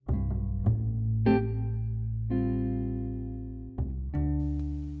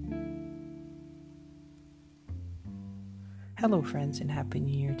Hello, friends, and Happy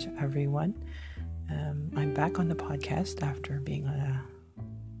New Year to everyone. I'm back on the podcast after being on a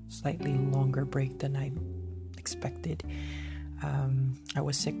slightly longer break than I expected. I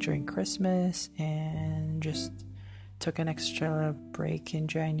was sick during Christmas and just took an extra break in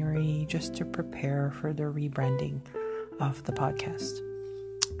January just to prepare for the rebranding of the podcast.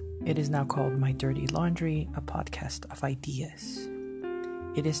 It is now called My Dirty Laundry, a podcast of ideas.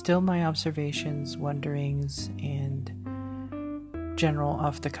 It is still my observations, wonderings, and general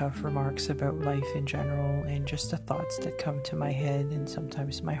off-the-cuff remarks about life in general, and just the thoughts that come to my head and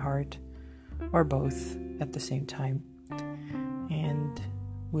sometimes my heart, or both at the same time. And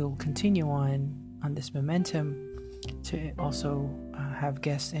we'll continue on this momentum to also have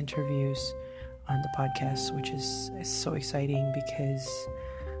guest interviews on the podcast, which is so exciting because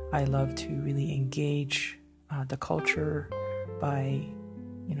I love to really engage the culture by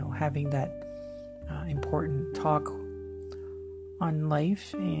having that important talk on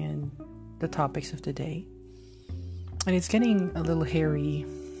life and the topics of the day. And it's getting a little hairy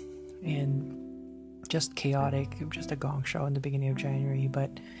and just chaotic, just a gong show in the beginning of January,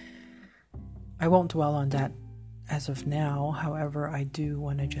 but I won't dwell on that as of now. However, I do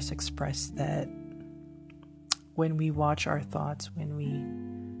want to just express that when we watch our thoughts, when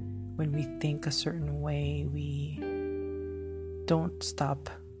we think a certain way, we don't stop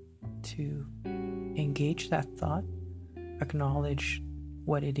to engage that thought, acknowledge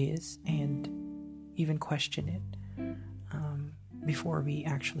what it is, and even question it before we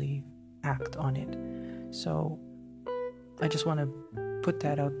actually act on it. So I just want to put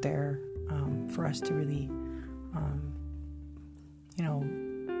that out there for us to really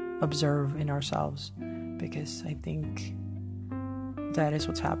observe in ourselves, because I think that is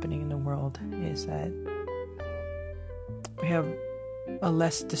what's happening in the world, is that we have a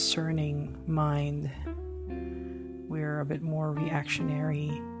less discerning mind. We're a bit more reactionary,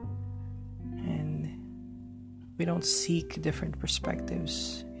 and we don't seek different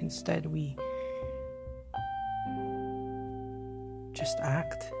perspectives. Instead, we just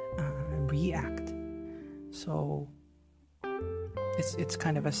act and react. So it's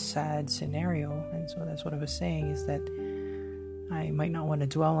kind of a sad scenario, and so that's what I was saying, is that I might not want to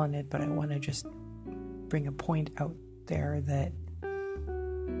dwell on it, but I want to just bring a point out there that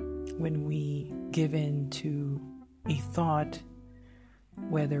when we give in to a thought,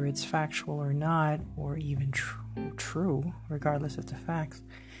 whether it's factual or not, or even true, regardless of the facts,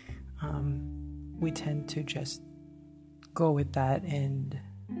 we tend to just go with that, and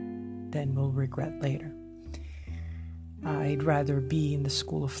then we'll regret later. I'd rather be in the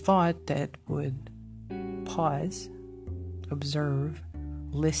school of thought that would pause, observe,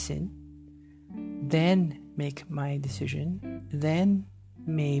 listen, then make my decision, then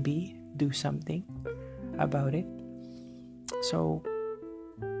maybe do something about it. So,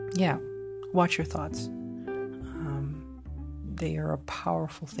 yeah, watch your thoughts. They are a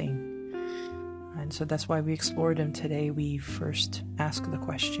powerful thing. And so that's why we explore them today. We first ask the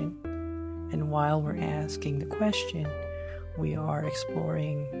question. And while we're asking the question, we are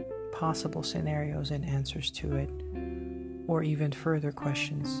exploring possible scenarios and answers to it, or even further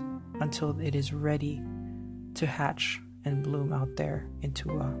questions, until it is ready to hatch and bloom out there into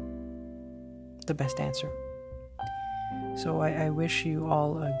the best answer. So I wish you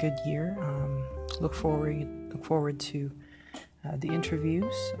all a good year. Look forward to the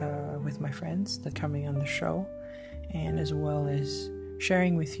interviews with my friends that are coming on the show, and as well as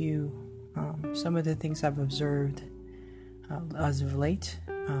sharing with you some of the things I've observed as of late,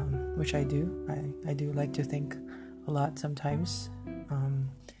 which I do. I do like to think a lot sometimes,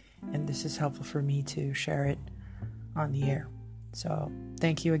 and this is helpful for me to share it on the air. So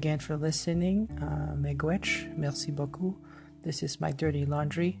thank you again for listening. Megwech, merci beaucoup. This is My Dirty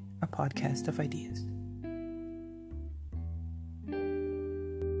Laundry, a podcast of ideas.